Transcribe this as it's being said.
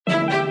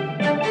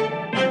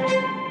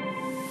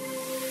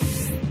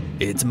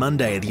It's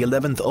Monday, the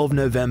 11th of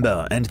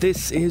November, and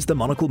this is the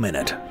Monocle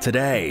Minute.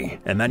 Today,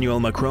 Emmanuel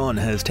Macron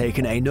has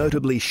taken a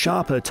notably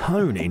sharper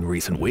tone in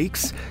recent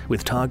weeks,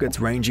 with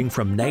targets ranging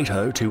from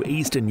NATO to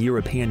Eastern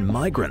European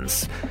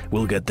migrants.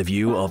 We'll get the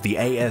view of the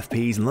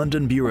AFP's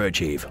London bureau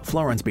chief,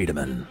 Florence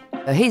Biedermann.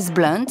 He's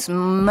blunt,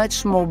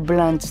 much more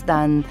blunt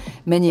than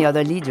many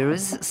other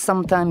leaders.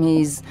 Sometimes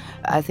he's,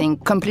 I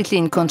think, completely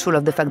in control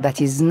of the fact that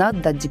he's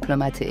not that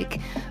diplomatic.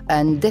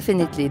 And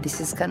definitely this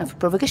is kind of a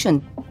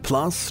provocation.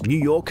 Plus, New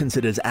York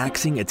considers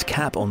axing its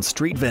cap on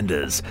street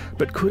vendors,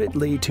 but could it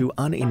lead to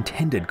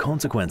unintended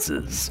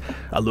consequences?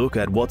 A look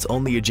at what's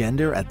on the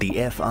agenda at the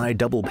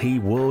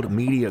FIPP World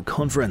Media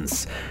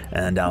Conference.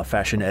 And our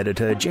fashion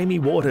editor Jamie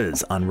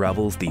Waters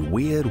unravels the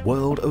weird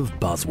world of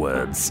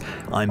buzzwords.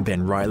 I'm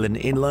Ben Ryland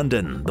in London.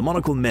 The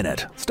Monocle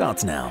Minute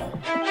starts now.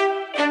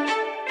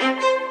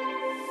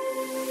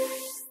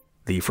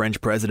 The French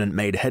president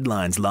made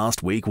headlines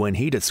last week when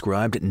he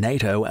described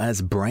NATO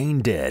as brain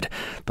dead,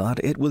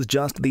 but it was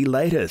just the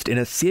latest in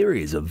a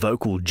series of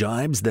vocal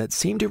jibes that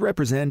seem to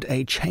represent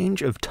a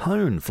change of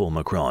tone for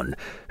Macron,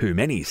 who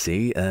many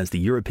see as the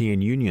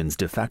European Union's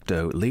de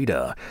facto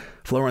leader.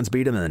 Florence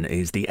Biedermann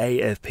is the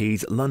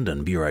AFP's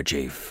London bureau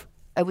chief.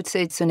 I would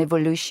say it's an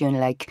evolution,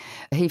 like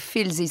he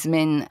feels his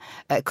main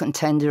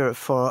contender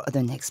for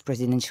the next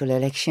presidential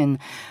election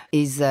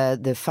is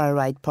the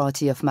far-right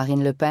party of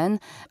Marine Le Pen.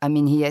 I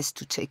mean, he has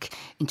to take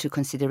into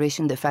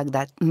consideration the fact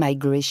that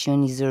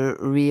migration is a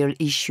real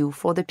issue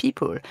for the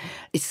people.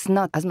 It's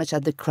not as much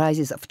as the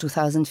crisis of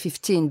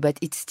 2015, but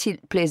it still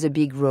plays a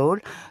big role.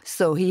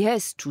 So he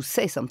has to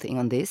say something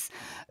on this.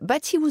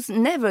 But he was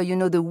never,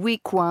 the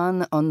weak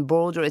one on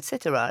border,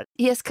 etc.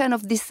 He has kind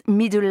of this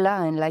middle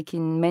line, like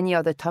in many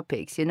other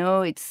topics.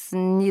 It's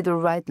neither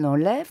right nor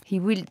left. He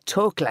will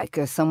talk like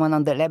someone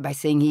on the left by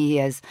saying he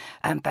has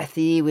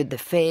empathy with the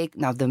fake,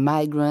 now the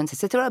migrants,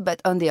 etc.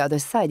 But on the other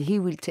side, he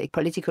will take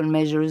political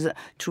measures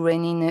to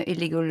rein in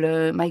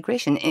illegal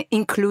migration,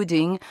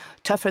 including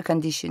tougher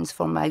conditions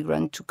for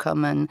migrants to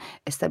come and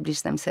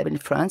establish themselves in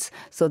France.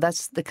 So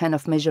that's the kind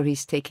of measure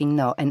he's taking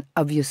now. And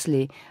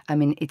obviously,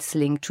 it's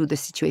linked to the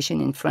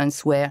situation in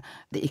France where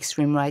the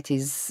extreme right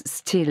is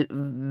still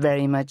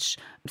very much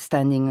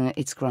standing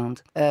its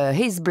ground.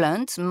 He's blunt,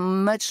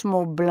 much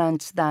more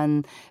blunt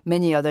than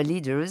many other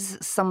leaders.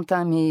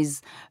 Sometimes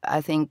he's,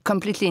 I think,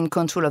 completely in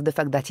control of the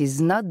fact that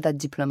he's not that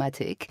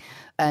diplomatic.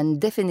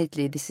 And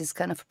definitely this is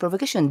kind of a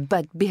provocation.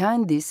 But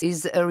behind this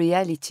is a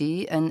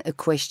reality and a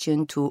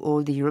question to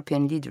all the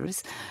European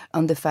leaders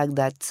on the fact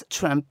that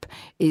Trump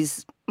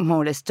is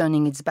more or less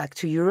turning its back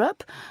to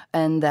Europe,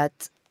 and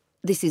that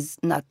this is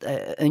not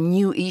a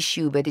new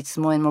issue, but it's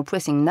more and more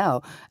pressing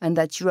now, and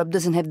that Europe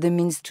doesn't have the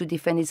means to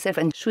defend itself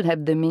and should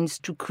have the means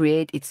to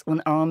create its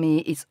own army,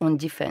 its own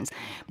defense.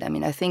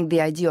 I think the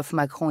idea of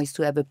Macron is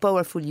to have a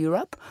powerful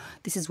Europe.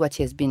 This is what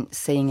he has been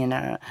saying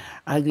and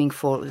arguing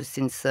for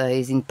since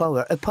he's in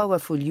power. A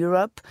powerful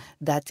Europe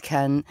that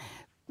can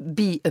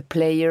be a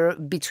player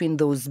between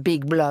those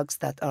big blocs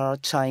that are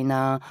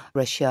China,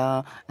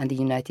 Russia, and the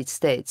United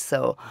States.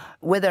 So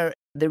whether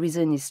the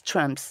reason is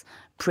Trump's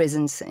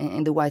presence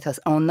in the White House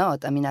or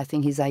not, I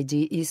think his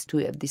idea is to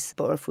have this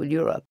powerful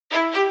Europe.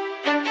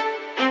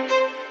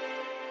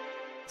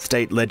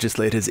 State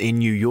legislators in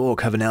New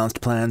York have announced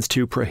plans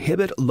to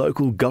prohibit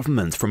local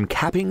governments from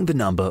capping the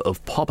number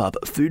of pop-up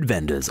food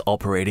vendors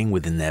operating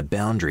within their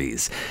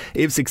boundaries.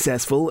 If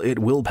successful, it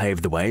will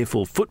pave the way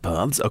for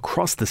footpaths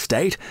across the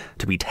state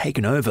to be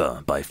taken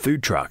over by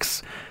food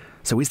trucks.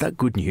 So is that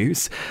good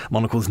news?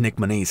 Monocle's Nick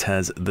Moniz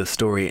has the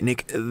story.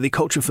 Nick, the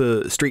culture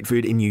for street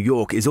food in New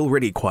York is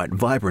already quite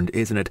vibrant,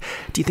 isn't it?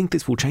 Do you think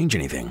this will change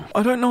anything?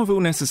 I don't know if it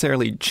will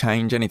necessarily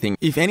change anything.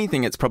 If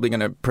anything, it's probably going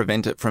to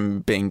prevent it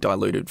from being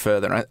diluted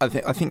further. I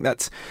think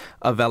that's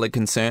a valid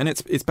concern.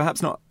 It's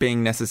perhaps not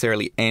being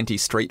necessarily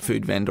anti-street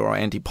food vendor or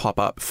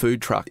anti-pop-up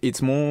food truck.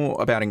 It's more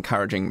about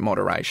encouraging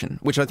moderation,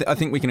 which I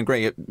think we can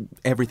agree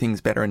everything's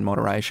better in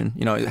moderation.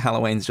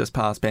 Halloween's just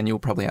passed, Ben. You'll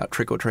probably out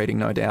trick-or-treating,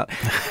 no doubt.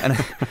 And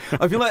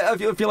I feel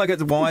like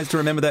it's wise to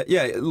remember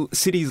that,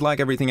 cities,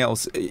 like everything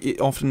else, it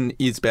often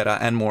is better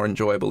and more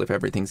enjoyable if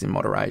everything's in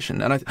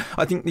moderation. And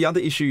I think the other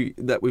issue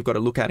that we've got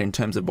to look at in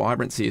terms of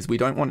vibrancy is we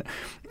don't want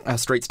our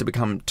streets to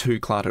become too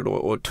cluttered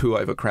or too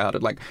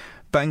overcrowded. Like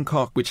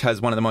Bangkok, which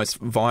has one of the most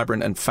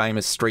vibrant and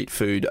famous street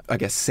food,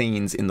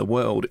 scenes in the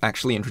world,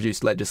 actually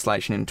introduced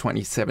legislation in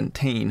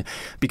 2017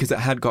 because it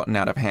had gotten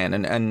out of hand.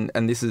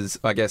 And this is,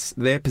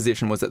 their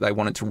position was that they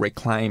wanted to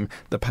reclaim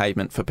the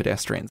pavement for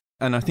pedestrians.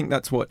 And I think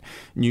that's what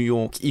New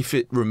York, if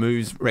it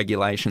removes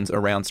regulations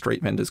around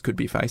street vendors, could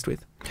be faced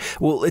with.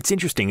 Well, it's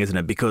interesting, isn't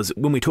it? Because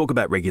when we talk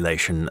about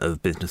regulation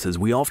of businesses,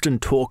 we often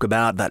talk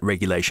about that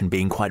regulation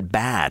being quite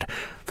bad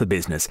for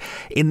business.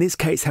 In this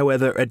case,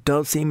 however, it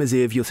does seem as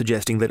if you're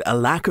suggesting that a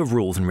lack of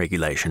rules and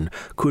regulation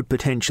could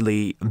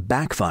potentially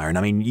backfire.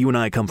 And you and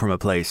I come from a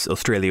place,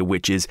 Australia,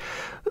 which is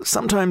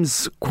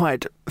sometimes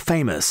quite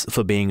famous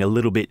for being a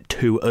little bit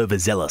too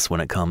overzealous when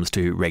it comes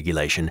to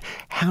regulation.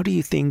 How do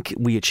you think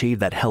we achieve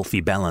that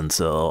healthy balance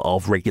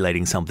of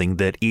regulating something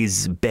that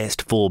is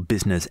best for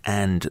business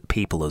and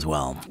people as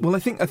well? Well, I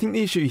think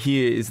the issue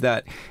here is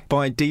that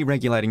by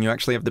deregulating, you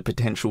actually have the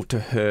potential to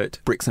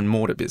hurt bricks and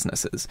mortar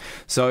businesses.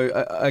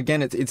 So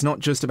again, it's not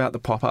just about the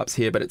pop-ups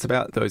here, but it's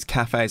about those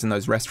cafes and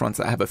those restaurants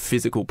that have a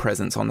physical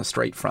presence on the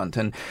street front.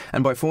 And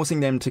by forcing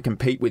them to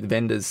compete with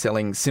vendors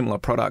selling similar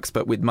products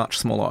but with much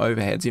smaller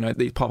overheads,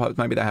 these pop-ups,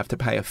 maybe they have to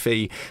pay a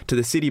fee to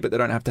the city, but they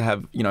don't have to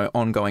have,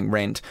 ongoing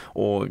rent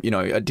or,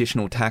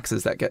 additional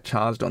taxes that get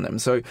charged on them.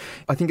 So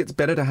I think it's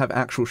better to have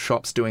actual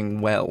shops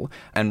doing well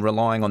and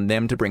relying on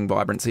them to bring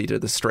vibrancy to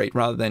the street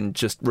rather than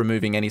just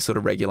removing any sort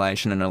of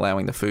regulation and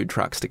allowing the food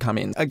trucks to come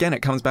in. Again,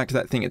 it comes back to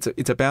that thing.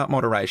 It's about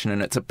moderation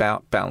and it's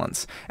about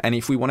balance. And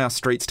if we want our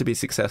streets to be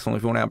successful,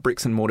 if we want our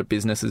bricks and mortar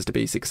businesses to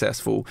be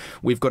successful,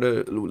 we've got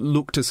to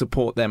look to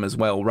support them as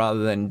well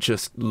rather than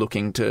just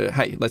looking to,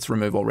 hey, let's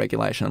remove all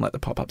regulation and let the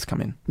pop-ups come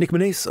in. Nick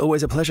Moniz,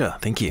 always a pleasure.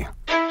 Thank you.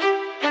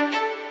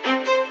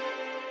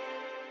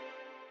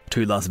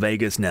 To Las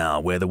Vegas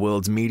now, where the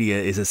world's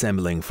media is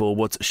assembling for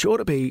what's sure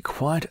to be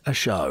quite a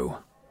show.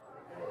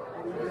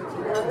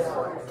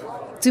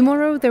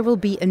 Tomorrow there will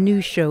be a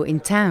new show in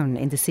town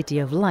in the City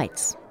of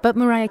Lights. But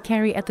Mariah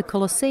Carey at the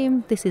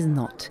Colosseum, this is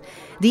not.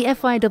 The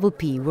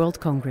FIPP World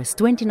Congress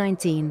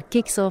 2019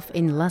 kicks off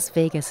in Las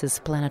Vegas's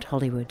Planet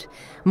Hollywood.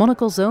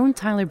 Monocle's own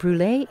Tyler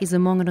Brûlé is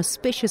among an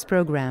auspicious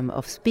program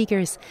of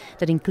speakers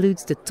that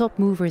includes the top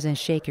movers and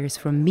shakers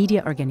from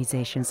media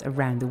organizations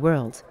around the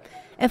world.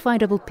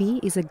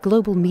 FIPP is a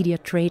global media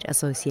trade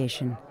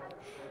association.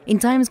 In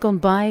times gone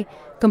by,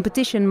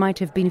 competition might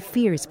have been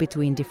fierce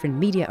between different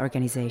media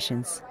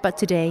organizations, but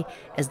today,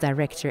 as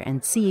director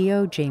and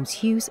CEO James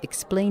Hughes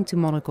explained to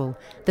Monocle,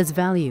 there's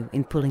value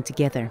in pulling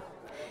together.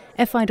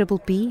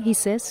 FIPP, he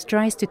says,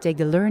 tries to take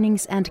the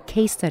learnings and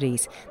case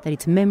studies that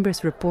its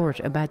members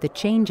report about the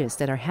changes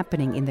that are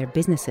happening in their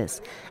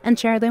businesses and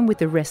share them with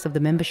the rest of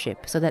the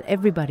membership so that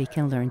everybody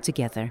can learn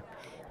together.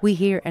 We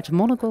here at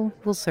Monocle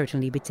will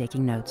certainly be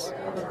taking notes.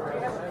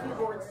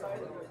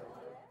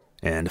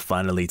 And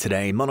finally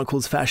today,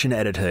 Monocle's fashion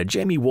editor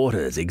Jamie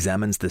Waters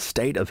examines the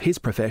state of his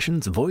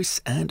profession's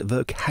voice and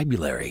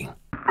vocabulary.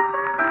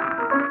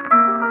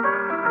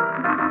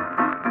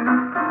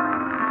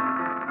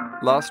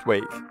 Last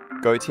week,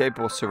 Gautier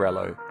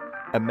Borsorello,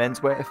 a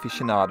menswear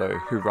aficionado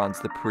who runs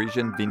the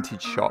Parisian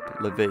vintage shop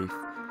Le Vif,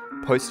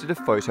 posted a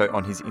photo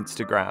on his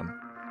Instagram.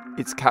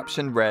 Its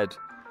caption read,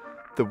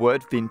 "The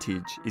word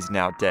vintage is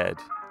now dead.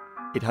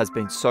 It has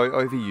been so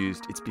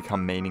overused it's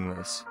become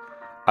meaningless.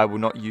 I will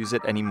not use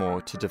it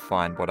anymore to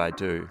define what I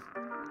do."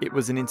 It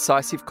was an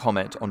incisive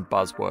comment on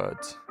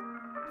buzzwords.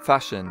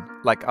 Fashion,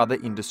 like other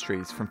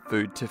industries from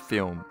food to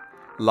film,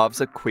 loves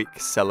a quick,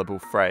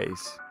 sellable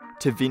phrase.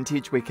 To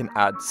vintage we can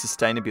add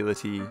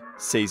sustainability,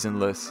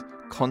 seasonless,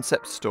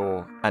 concept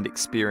store, and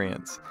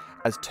experience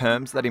as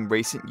terms that in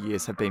recent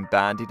years have been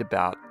bandied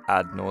about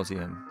ad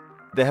nauseum.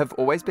 There have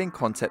always been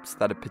concepts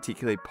that are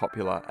particularly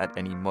popular at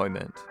any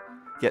moment.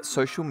 Yet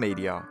social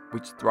media,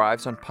 which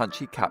thrives on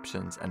punchy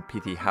captions and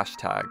pithy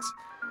hashtags,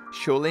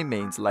 surely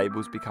means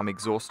labels become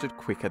exhausted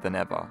quicker than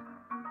ever.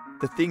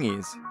 The thing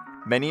is,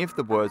 many of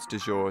the words du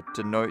jour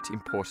denote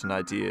important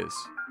ideas.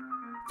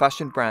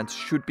 Fashion brands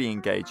should be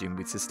engaging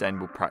with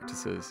sustainable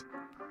practices.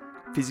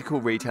 Physical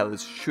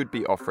retailers should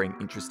be offering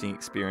interesting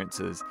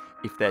experiences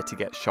if they're to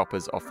get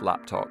shoppers off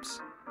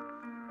laptops.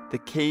 The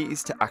key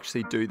is to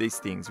actually do these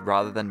things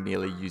rather than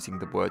merely using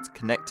the words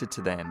connected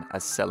to them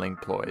as selling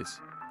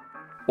ploys.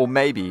 Or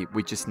maybe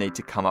we just need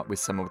to come up with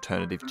some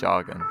alternative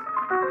jargon.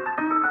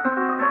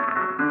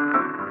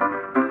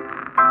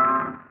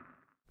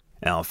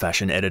 Our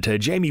fashion editor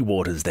Jamie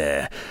Waters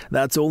there.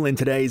 That's all in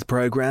today's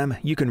program.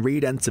 You can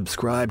read and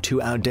subscribe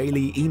to our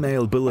daily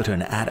email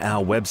bulletin at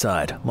our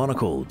website,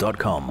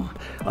 monocle.com.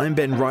 I'm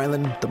Ben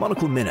Ryland. The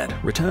Monocle Minute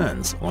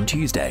returns on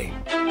Tuesday.